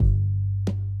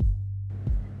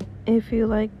If you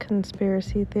like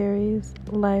conspiracy theories,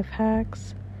 life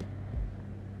hacks,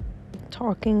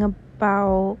 talking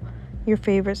about your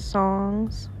favorite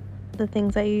songs, the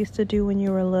things that you used to do when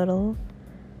you were little,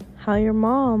 how your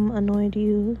mom annoyed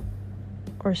you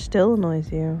or still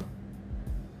annoys you,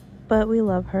 but we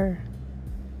love her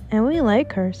and we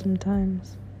like her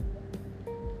sometimes.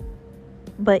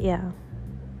 But yeah,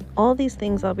 all these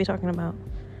things I'll be talking about.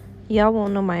 Y'all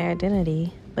won't know my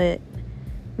identity, but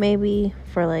maybe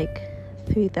for like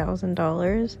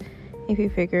 $3,000, if you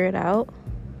figure it out,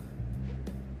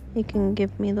 you can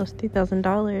give me those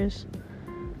 $3,000.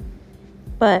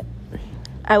 But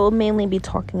I will mainly be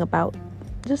talking about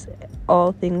just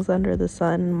all things under the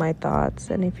sun, my thoughts,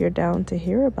 and if you're down to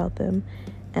hear about them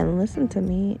and listen to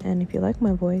me, and if you like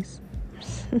my voice,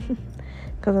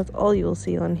 because that's all you will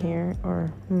see on here,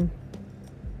 or